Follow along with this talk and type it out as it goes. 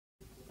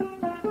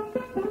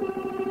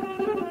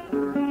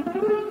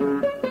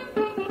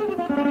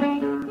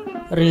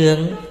រឿង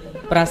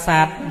ប្រាសា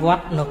ទវ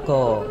ត្តនគ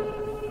រ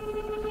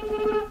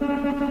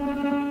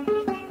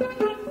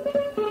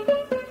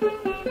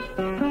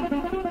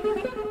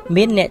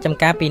មានអ្នកចំ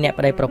ការពីរអ្នក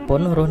ប្តីប្រព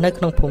ន្ធរស់នៅ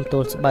ក្នុងភូមិទួ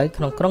លស្បូវ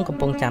ក្នុងក្រុងកំ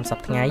ពង់ចាមស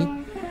ប្តាហ៍ថ្ងៃ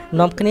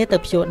នាំគ្នាទៅ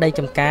ភ្ជួរដី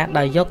ចំការ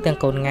ដោយយកទាំង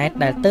កូនង៉ែត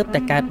ដែលទើបតែ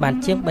កើតបាន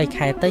ជាង3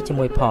ខែទៅជា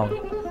មួយផង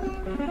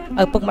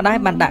ឪពុកម្ដាយ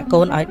បានដាក់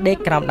កូនឲ្យដេក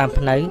ក្រោមដើម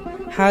ភ្នៅ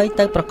ហើយ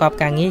ទៅប្រកប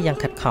ការងារយ៉ាង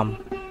ខិតខំ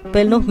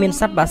ពេលនោះមាន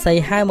សត្វបក្សី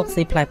ហៅមក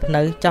ស៊ីផ្លែភ្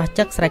នៅចោះ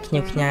ចឹកស្រែកខ្ញៀ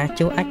វខ្ញា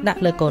ជួអាចដាក់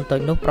លើកូនតូច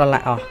នោះប្រឡា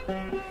ក់អស់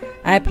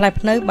ឯផ្លែ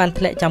ភ្នៅបាន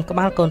ធ្លាក់ចំក្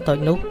បាលកូនតូច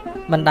នោះ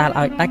បណ្ដាល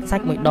ឲ្យដាច់សា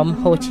ច់មួយដុំ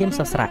ហូរឈាម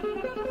សស្រាក់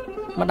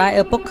ម្ដាយ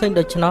ឪពុកឃើញ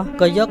ដូច្នោះ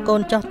ក៏យកកូ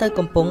នចោះទៅ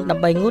កំពង់ដើ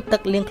ម្បីងូតទឹ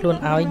កលាងខ្លួន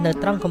ឲ្យនៅ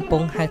ត្រង់កំព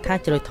ង់ហៅថា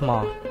ជ្រោយថ្ម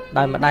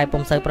ដោយម្ដាយ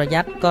ពុំសូវប្រយ័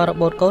ត្នក៏រ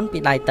បូតកូនពី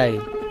ដៃទៅ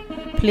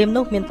ភ្លាម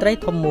នោះមានត្រី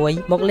ធំមួយ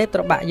មកលេបត្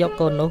របាក់យក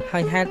កូននោះហើ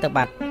យហែលទៅ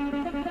បាត់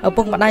ឪ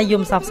ពុកម្ដាយ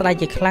យំសោកស្ដាយ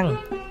ជាខ្លាំង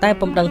តែ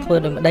ពុំដឹងធ្វើ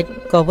ដូចម្ដេច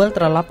ក៏វិល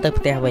ត្រឡប់ទៅ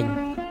ផ្ទះវិញ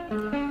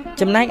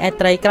ចំណែកឯ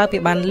ត្រីក្រោយពី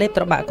បានលេប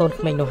ត្របាក់កូន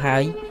ក្មេងនោះហើ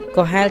យ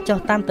ក៏ហែលចុះ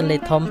តាមទន្លេ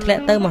ធំធ្លា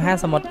ក់ទៅមហា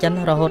សមុទ្រចិន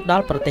រហូតដ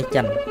ល់ប្រទេស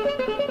ចិន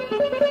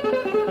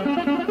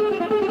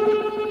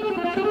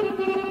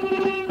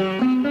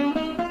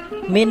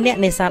មានអ្នក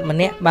នេសាទម្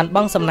នាក់បានប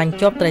ង់សំណាញ់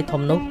ជាប់ត្រី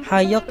ធំនោះហើ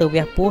យយកទៅ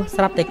វះពោះ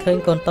ស្រាប់តែឃើញ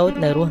កូនតូច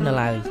នៅរស់នៅ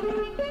ឡើយ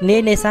នា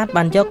យនេសាទ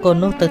បានយកកូន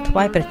នោះទៅថ្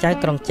វាយព្រះចៅ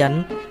ក្រុងចិន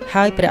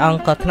ហើយព្រះអង្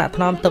គក៏ថ្នាក់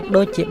ថ្នមទុក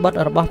ដូចជាបុត្រ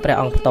របស់ព្រះ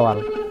អង្គផ្ទា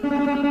ល់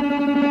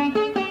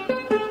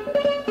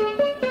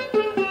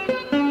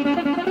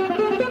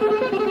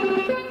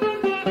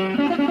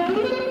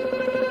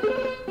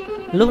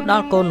លុះដ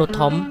ល់កូននោះ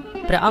ធំ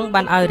ព្រះអង្គ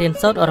បានឲ្យរៀន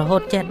សូត្ររហូ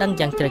តចេះដឹង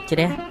យ៉ាងជ្រៅជ្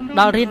រះ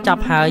ដល់រៀនច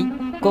ប់ហើយ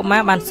កុមា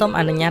របានសុំ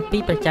អនុញ្ញាតពី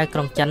ព្រះចៅក្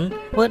រុងចិន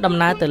ធ្វើដំ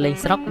ណើរទៅលេង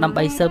ស្រុកដើម្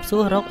បីស៊ើបសួ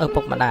ររកឪ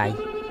ពុកម្ដាយ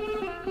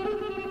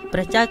ព្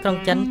រះចៅក្រុង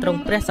ចិនទ្រង់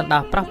ព្រះសណ្ដោ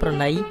សប្រោសប្រ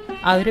ណី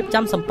ឲ្យរៀប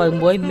ចំសំពៅ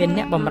មួយមាន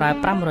អ្នកបម្រើ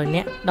500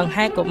នាក់ដង្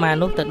ហែកុមារ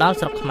នោះទៅដល់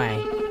ស្រុកខ្មែរ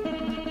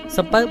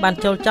សំពៅបាន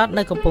ចូលចត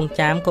នៅកំពង់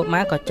ចាមកុ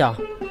មារក៏ចោះ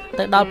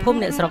ទៅដល់ភូមិ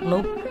អ្នកស្រុក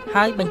នោះ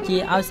ហើយបញ្ជា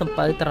ឲ្យសំ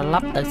ពៅត្រឡ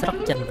ប់ទៅស្រុក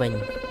ចិនវិញ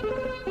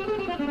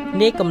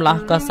នាយកំឡោះ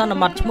ក៏សន្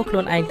មតឈ្មោះខ្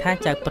លួនឯងថា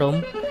ចៅព្រំ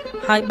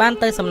ហើយបាន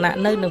ទៅសំណាក់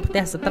នៅនឹងផ្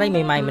ទះស្ត្រី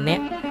មេម៉ាយម្នា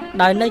ក់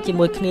ដោយនៅជា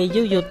មួយគ្នា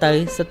យូរទៅ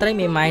ស្ត្រី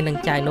មេម៉ាយនិង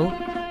ចៅនោះ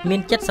មា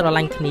នចិត្តស្រ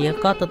ឡាញ់គ្នា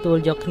ក៏ទទួល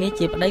យកគ្នា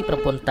ជាប្តីប្រ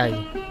ពន្ធទៅ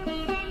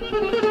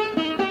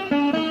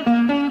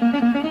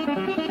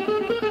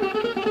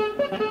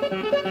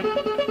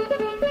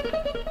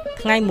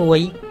ថ្ងៃមួយ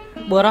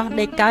បុរស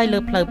ដេកកាយលើ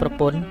ផ្លូវប្រ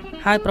ពន្ធ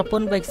ហើយប្រព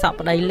ន្ធវែកសក់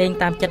ប្តីលេង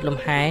តាមចិត្តលំ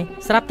ហែ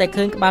ស្រាប់តែ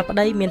ឃើញក្បាលប្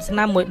តីមានស្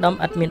នាមមួយដុំ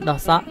ឥតមានដោះ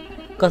សក់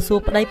ក៏សួរ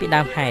ប្តីពី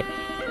ដើមហេតុ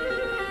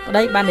ប្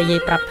តីបាននិយាយ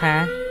ប្រាប់ថា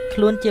ខ្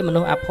លួនជាម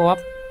នុស្សអភ័ព្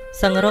វ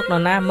សឹងរកន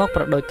រណាមក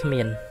ប្រដូចគ្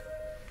មាន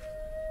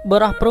បុ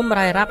រសព្រំ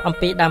រាយរាប់អំ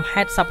ពីដើម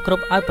ហេតុសពគ្រ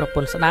ប់ឲ្យប្រព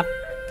ន្ធស្ដាប់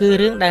គឺ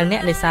រឿងដែលអ្ន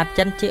កនេសាទ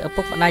ចិនជាឪ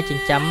ពុកម្ដាយចិ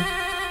ញ្ចឹម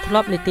ធ្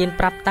លាប់និទាន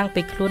ប្រាប់តាំង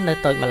ពីខ្លួននៅ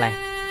តូចម្ល៉េះ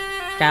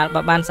កាល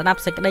បើបានស្ដាប់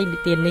សេចក្តីនិ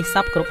ទាននេះស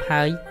ពគ្រប់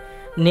ហើយ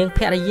នាងភ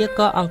រិយា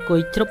ក៏អង្គុយ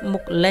ជ្រប់មុ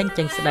ខលែង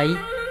ចេញស្ដី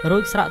រួ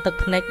ចស្រក់ទឹក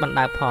ភ្នែកបណ្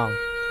ដើផង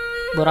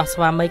បុរសស្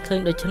វាមីឃើញ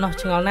ដូច្នោះ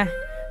ឆ្ងល់ណាស់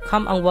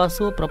ខំអង្វរ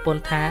សួរប្រពន្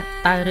ធថា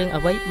តើរឿង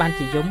អ្វីបាន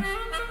ជាយំ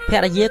ភ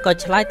រិយាក៏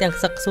ឆ្លើយទាំង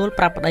សឹកសួល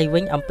ប្រាប់ប្តីវិ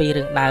ញអំពី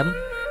រឿងដើម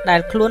ដែល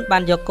ខ្លួនបា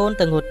នយកកូន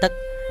ទៅងូតទឹក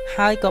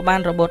ហើយក៏បាន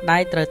របូតដៃ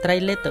ត្រូវត្រី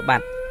លេបទៅបា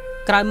ត់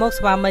ក្រោយមក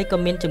ស្វាមីក៏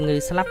មានជំងឺ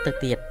ស្លាប់ទៅ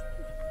ទៀត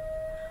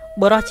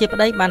បុរសជាប្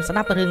តីបានស្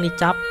ដាប់រឿងនេះ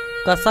ចប់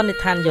ក៏សន្និ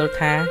ដ្ឋានយល់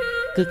ថា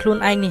គឺខ្លួន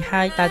ឯងនេះ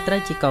ហើយតើត្រូ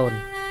វជាកូន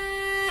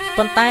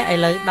ប៉ុន្តែឥ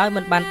ឡូវដោយ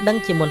មិនបានដឹង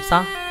ជាមុន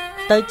សោះ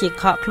ទៅជា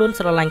ខកខ្លួន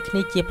ស្រឡាញ់គ្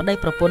នាជាប្តី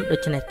ប្រពន្ធដូ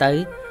ច្នេះទៅ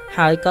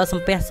ហើយក៏សំ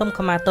ពះសុំខ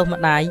មាទោស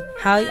ម្ដាយ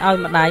ហើយឲ្យ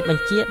ម្ដាយប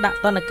ញ្ជាដាក់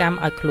ទណ្ឌកម្ម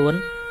ឲ្យខ្លួន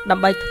ដើ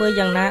ម្បីធ្វើ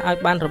យ៉ាងណាឲ្យ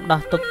បានរំ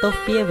ដោះទុក្ខទោស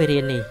ពាវេរា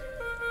នេះ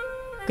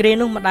គ្រា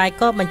នោះម្ដាយ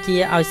ក៏បញ្ជា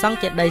ឲ្យសង់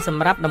ចេតិយស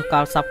ម្រាប់តម្ក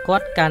ល់សពគា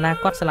ត់កាលណា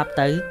គាត់ស្លាប់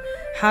ទៅ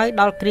ហើយ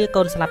ដល់គ្រា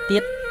កូនស្លាប់ទៀ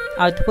ត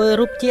ឲ្យធ្វើ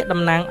រូបជា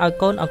តំណាងឲ្យ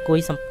កូនអង្គុយ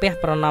សំពះ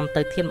ប្រណម្យ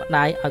ទៅធានម្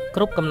ដាយឲ្យគ្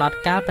រប់កំណត់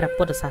កាលព្រះ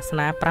ពុទ្ធសាស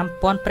នា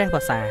5000ព្រះវ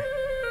ស្សា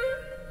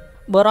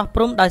បុរស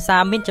ព្រំដោយសា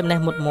រមានចំណេះ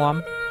មុតមម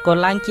ក៏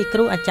ឡើងជាគ្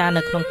រូអាចារ្យ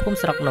នៅក្នុងភូមិ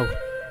ស្រុកនោះ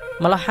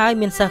ម្ល៉េះហើយ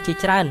មានសិស្សជា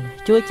ច្រើន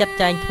ជួយចាត់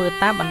ចែងធ្វើ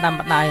តាមបណ្ដាំ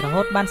ម្ដាយរ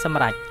ហូតបានស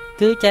ម្រេច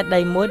គឺចេតិ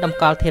យមួយតម្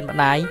កល់ធានម្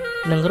ដាយ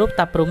និងរូប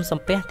តាព្រំសំ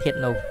ពះធាតុ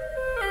នោះ